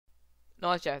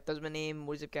NoLifeJeff, that's my name,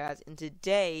 what is up guys, and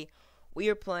today we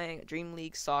are playing Dream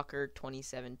League Soccer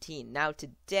 2017. Now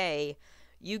today,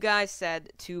 you guys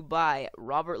said to buy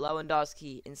Robert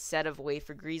Lewandowski instead of wait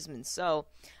for Griezmann, so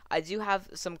I do have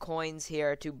some coins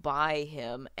here to buy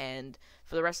him, and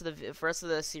for the rest of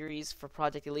the series for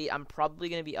Project Elite, I'm probably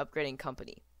going to be upgrading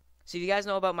Kompany. So if you guys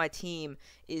know about my team,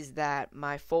 is that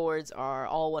my forwards are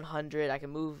all 100. I can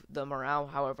move them around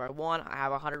however I want. I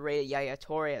have 100 rated Yaya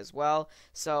Toure as well.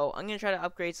 So I'm going to try to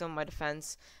upgrade some of my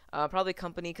defense. Probably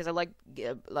Kompany, because I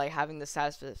like having the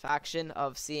satisfaction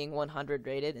of seeing 100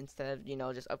 rated instead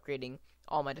of, just upgrading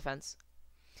all my defense.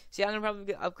 So yeah, I'm going to probably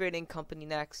be upgrading Kompany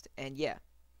next, and yeah.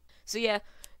 So yeah,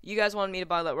 you guys wanted me to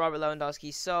buy Robert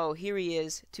Lewandowski, so here he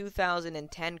is,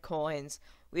 2010 coins.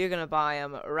 We are going to buy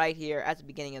him right here at the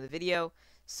beginning of the video.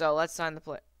 So let's sign the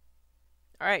play.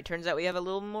 Alright, turns out we have a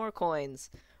little more coins.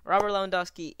 Robert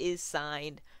Lewandowski is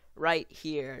signed right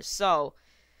here. So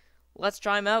let's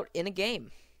try him out in a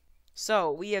game. So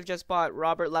we have just bought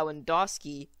Robert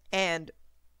Lewandowski, and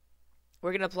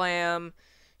we're going to play him.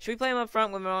 Should we play him up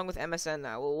front when we're on with MSN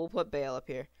now? We'll put Bale up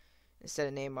here instead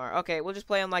of Neymar. Okay, we'll just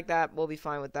play him like that. We'll be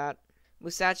fine with that.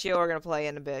 Musacchio we're going to play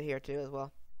in a bit here too as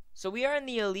well. So we are in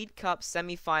the Elite Cup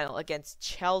semi-final against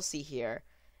Chelsea here,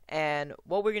 and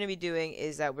what we're going to be doing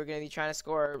is that we're going to be trying to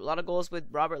score a lot of goals with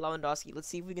Robert Lewandowski. Let's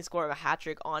see if we can score a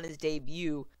hat-trick on his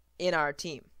debut in our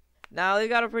team. Now they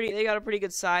got a pretty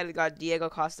good side. They got Diego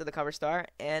Costa, the cover star,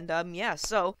 and yeah.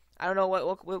 So I don't know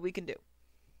what we can do.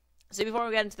 So before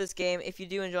we get into this game, if you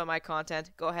do enjoy my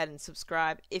content, go ahead and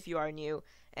subscribe if you are new,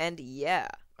 and yeah.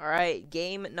 All right,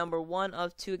 game number 1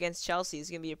 of 2 against Chelsea is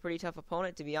going to be a pretty tough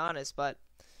opponent, to be honest, but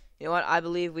you know what? I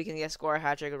believe we can score a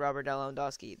hat-trick with Robert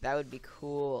Lewandowski. That would be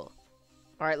cool.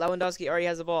 Alright, Lewandowski already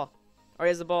has the ball. We're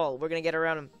going to get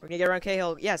around him. We're going to get around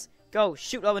Cahill. Yes. Go.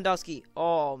 Shoot Lewandowski.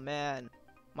 Oh, man.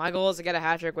 My goal is to get a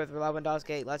hat-trick with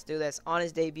Lewandowski. Let's do this. On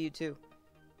his debut, too.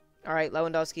 Alright,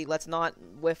 Lewandowski. Let's not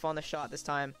whiff on the shot this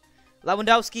time.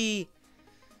 Lewandowski.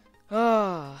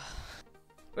 Oh.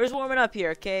 We're just warming up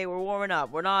here, okay? We're warming up.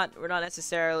 We're not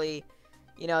necessarily,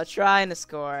 trying to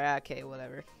score. Okay,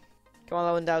 whatever. Come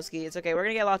on, Lewandowski. It's okay. We're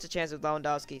going to get lots of chances with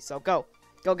Lewandowski. So, go.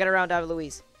 Go get around David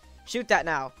Luiz. Shoot that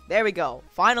now. There we go.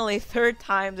 Finally, 3rd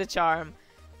time's a charm.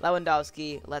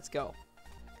 Lewandowski, let's go.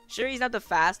 Sure, he's not the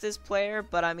fastest player,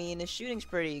 but, I mean, his shooting's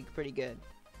pretty good.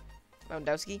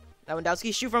 Lewandowski.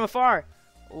 Lewandowski, shoot from afar.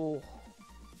 Ooh.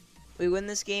 We win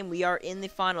this game. We are in the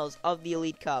finals of the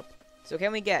Elite Cup. So,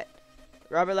 can we get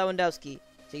Robert Lewandowski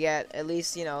to get at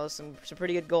least, some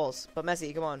pretty good goals? But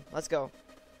Messi, come on. Let's go.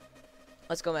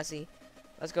 Let's go, Messi.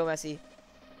 Let's go, Messi.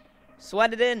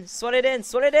 Sweat it in. Sweat it in.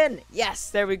 Sweat it in.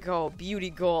 Yes, there we go. Beauty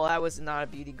goal. That was not a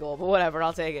beauty goal, but whatever.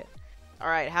 I'll take it. All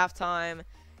right, halftime.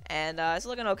 And it's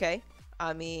looking okay.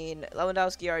 I mean,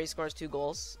 Lewandowski already scores 2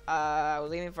 goals. I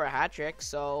was aiming for a hat-trick,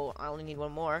 so I only need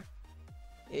 1 more.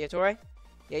 Yaya Toure.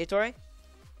 Yaya Toure.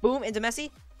 Boom, into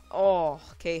Messi. Oh,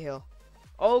 Cahill.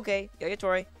 Okay, Yaya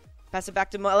Toure. Pass it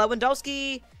back to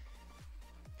Lewandowski.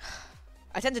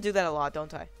 I tend to do that a lot,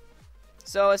 don't I?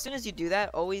 So, as soon as you do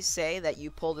that, always say that you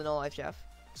pulled a NoLifeJeff.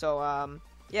 So,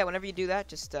 yeah, whenever you do that,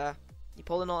 just, you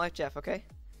pull a NoLifeJeff, okay?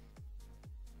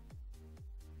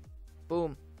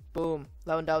 Boom. Boom.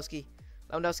 Lewandowski.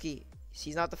 Lewandowski.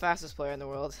 He's not the fastest player in the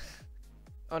world.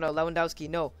 Oh, no, Lewandowski,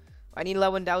 no. I need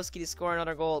Lewandowski to score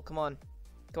another goal. Come on.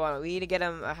 Come on, we need to get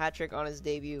him a hat-trick on his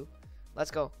debut. Let's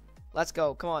go. Let's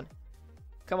go. Come on.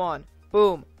 Come on.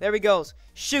 Boom. There he goes.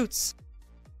 Shoots.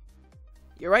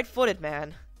 You're right-footed,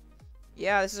 man.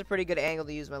 Yeah, this is a pretty good angle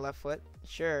to use my left foot.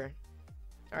 Sure.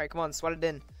 Alright, come on. Sweat it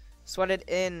in. Sweat it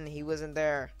in. He wasn't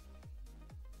there.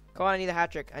 Come on, I need the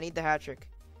hat-trick. I need the hat-trick.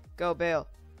 Go, Bale.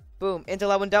 Boom. Into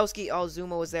Lewandowski. Oh,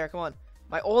 Zuma was there. Come on.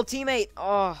 My old teammate.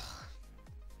 Oh.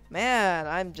 Man,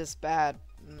 I'm just bad.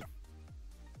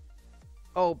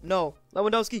 Oh, no.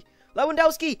 Lewandowski.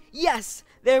 Lewandowski. Yes.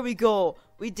 There we go.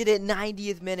 We did it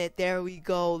 90th minute. There we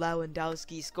go.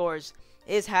 Lewandowski scores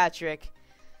his hat-trick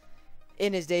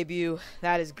in his debut.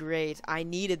 That is great. I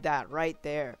needed that right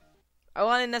there.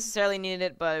 I didn't necessarily need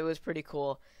it, but it was pretty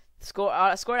cool. Scored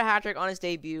a hat-trick on his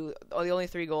debut. The only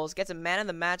 3 goals. Gets a man of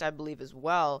the match, I believe, as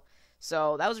well.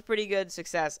 So that was a pretty good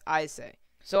success, I say.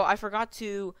 So I forgot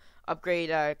to upgrade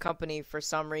Kompany for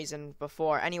some reason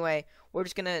before. Anyway, we're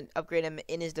just going to upgrade him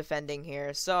in his defending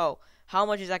here. So how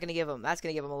much is that going to give him? That's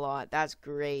going to give him a lot. That's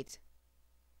great.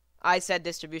 I said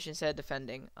distribution, said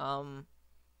defending.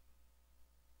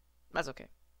 That's okay.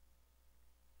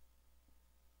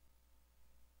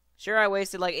 Sure, I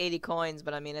wasted like 80 coins,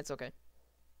 but I mean, it's okay.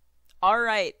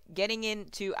 Alright, getting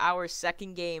into our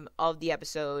second game of the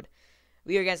episode.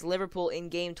 We are against Liverpool in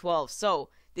Game 12. So,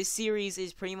 this series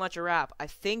is pretty much a wrap. I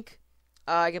think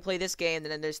I can play this game,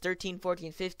 and then there's 13,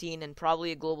 14, 15, and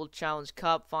probably a Global Challenge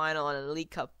Cup final and an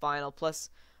Elite Cup final, plus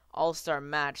All-Star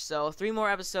match. So 3 more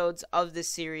episodes of this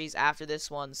series after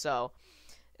this one. So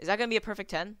is that going to be a perfect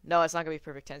 10? No, it's not going to be a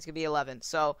perfect 10. It's going to be 11.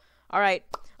 So, alright,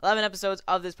 11 episodes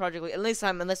of this Project League.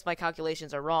 Unless my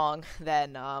calculations are wrong,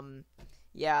 then,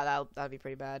 yeah, that'll be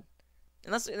pretty bad.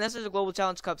 Unless there's a Global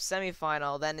Challenge Cup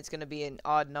semifinal, then it's going to be an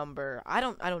odd number. I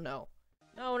don't know.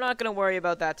 No, we're not going to worry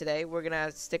about that today. We're going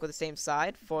to stick with the same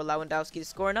side for Lewandowski to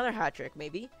score another hat-trick,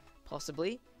 maybe.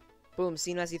 Possibly. Boom,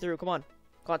 Sian Messi through. Come on.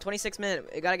 Come on, 26 minutes.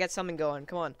 We got to get something going.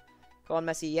 Come on. Go on,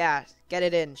 Messi. Yeah, get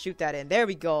it in. Shoot that in. There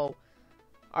we go.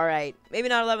 Alright. Maybe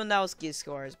not Lewandowski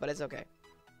scores, but it's okay.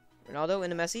 Ronaldo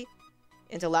into Messi.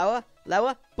 Into Lewa.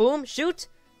 Lewa. Boom. Shoot.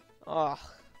 Oh.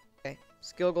 Okay.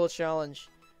 Skill goal challenge.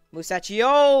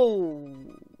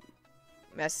 Musacchio.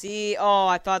 Messi. Oh,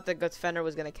 I thought the defender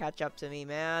was going to catch up to me,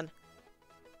 man.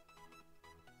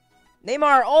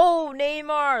 Neymar. Oh,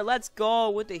 Neymar. Let's go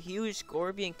with the huge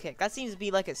scorpion kick. That seems to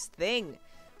be like his thing.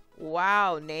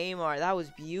 Wow, Neymar. That was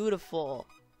beautiful.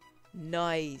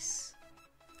 Nice.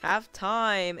 Half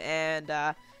time, and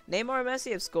Neymar and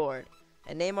Messi have scored.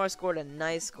 And Neymar scored a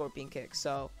nice scorpion kick.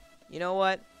 So, you know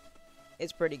what?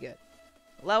 It's pretty good.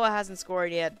 Lewa hasn't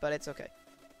scored yet, but it's okay.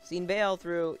 Seen Bale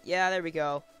through. Yeah, there we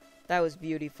go. That was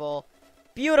beautiful.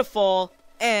 Beautiful.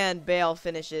 And Bale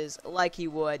finishes like he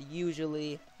would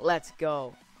usually. Let's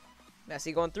go.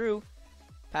 Messi going through.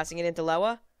 Passing it into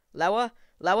Lewa. Lewa.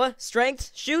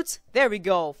 Strength. Shoots. There we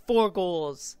go. 4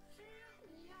 goals.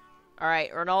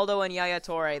 Alright, Ronaldo and Yaya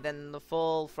Toure. Then the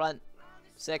full front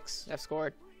 6 have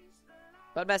scored.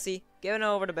 But Messi giving it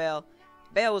over to Bale.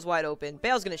 Bale was wide open.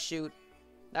 Bale's going to shoot.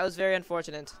 That was very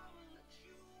unfortunate.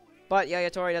 But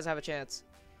Yaya Toure doesn't have a chance.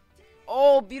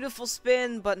 Oh, beautiful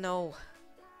spin, but no.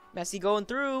 Messi going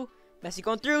through.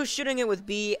 Shooting it with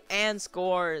B and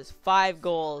scores. 5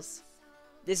 goals.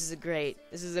 This is a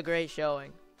great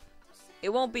showing. It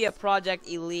won't be a Project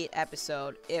Elite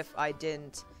episode if I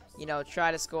didn't, you know,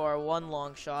 try to score 1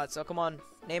 long shot. So come on,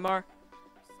 Neymar.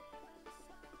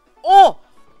 Oh!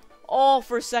 Oh,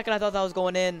 for a second I thought that was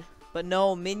going in. But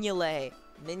no, Mignolet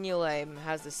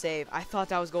has the save. I thought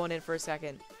that was going in for a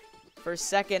second.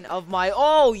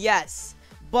 Oh, yes!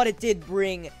 But it did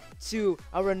bring to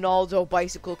a Ronaldo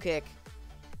bicycle kick.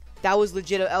 That was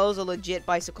legit. That was a legit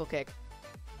bicycle kick.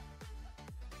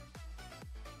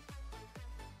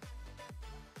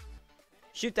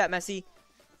 Shoot that, Messi.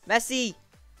 Messi!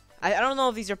 I don't know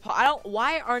if these are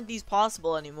why aren't these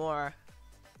possible anymore?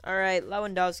 Alright,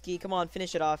 Lewandowski, come on,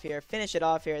 finish it off here.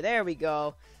 There we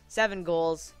go. 7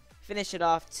 goals. Finish it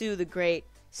off to the great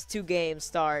 2-game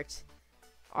start.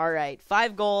 Alright,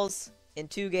 5 goals in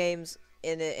 2 games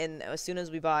in as soon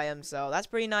as we buy them. So that's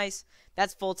pretty nice.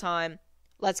 That's full time.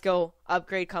 Let's go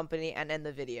upgrade Kompany and end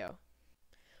the video.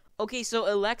 Okay,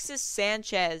 so Alexis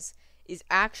Sanchez is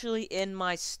actually in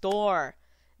my store.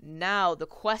 Now the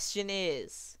question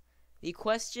is,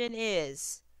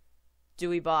 do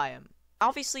we buy him?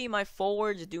 Obviously, my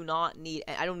forwards I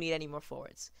don't need any more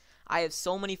forwards. I have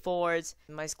so many forwards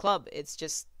in my club. It's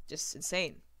just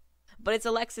insane. But it's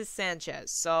Alexis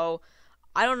Sanchez. So,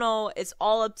 I don't know. It's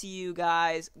all up to you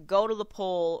guys. Go to the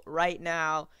poll right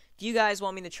now. Do you guys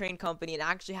want me to train Kompany and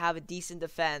actually have a decent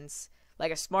defense,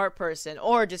 like a smart person?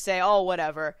 Or just say, oh,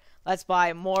 whatever. Let's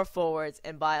buy more forwards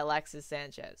and buy Alexis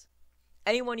Sanchez.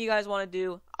 Anyone you guys want to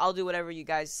do, I'll do whatever you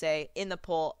guys say in the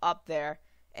poll up there.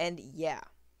 And yeah.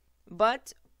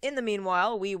 But in the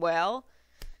meanwhile, we will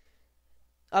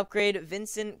upgrade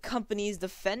Vincent Kompany's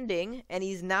defending, and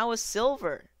he's now a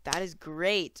silver. That is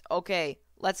great. Okay,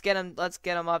 let's get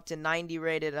him up to 90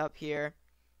 rated up here.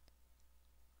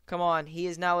 Come on, he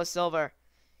is now a silver.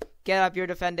 Get up your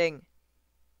defending.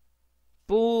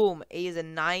 Boom, he is a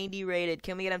 90 rated.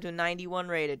 Can we get him to 91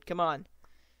 rated? Come on.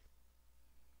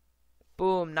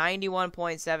 Boom,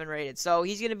 91.7 rated. So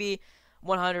he's going to be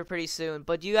 100 pretty soon.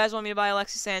 But do you guys want me to buy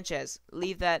Alexis Sanchez?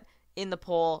 Leave that in the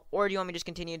poll. Or do you want me to just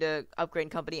continue to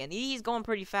upgrade Kompany? And he's going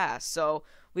pretty fast. So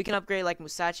we can upgrade like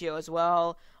Musacchio as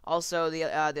well. Also the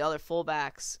other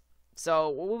fullbacks. So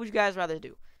what would you guys rather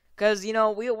do? Because, you know,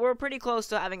 we're pretty close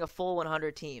to having a full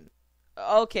 100 team.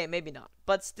 Okay, maybe not.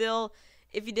 But still,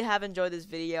 if you have enjoyed this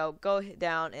video, go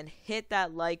down and hit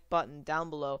that like button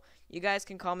down below. You guys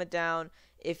can comment down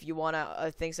if you want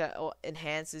to things that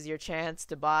enhances your chance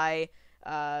to buy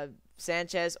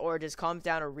Sanchez, or just comment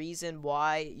down a reason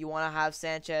why you want to have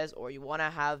Sanchez, or you want to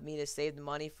have me to save the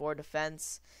money for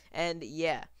defense. And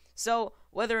yeah, so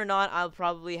whether or not I'll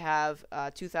probably have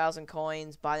 2,000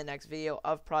 coins by the next video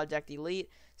of Project Elite,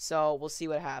 so we'll see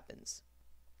what happens.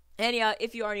 And yeah,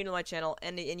 if you are new to my channel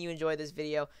and you enjoy this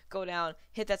video, go down,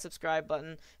 hit that subscribe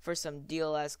button for some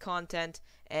DLS content,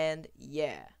 and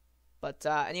yeah. But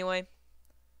anyway,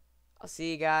 I'll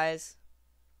see you guys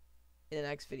in the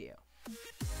next video.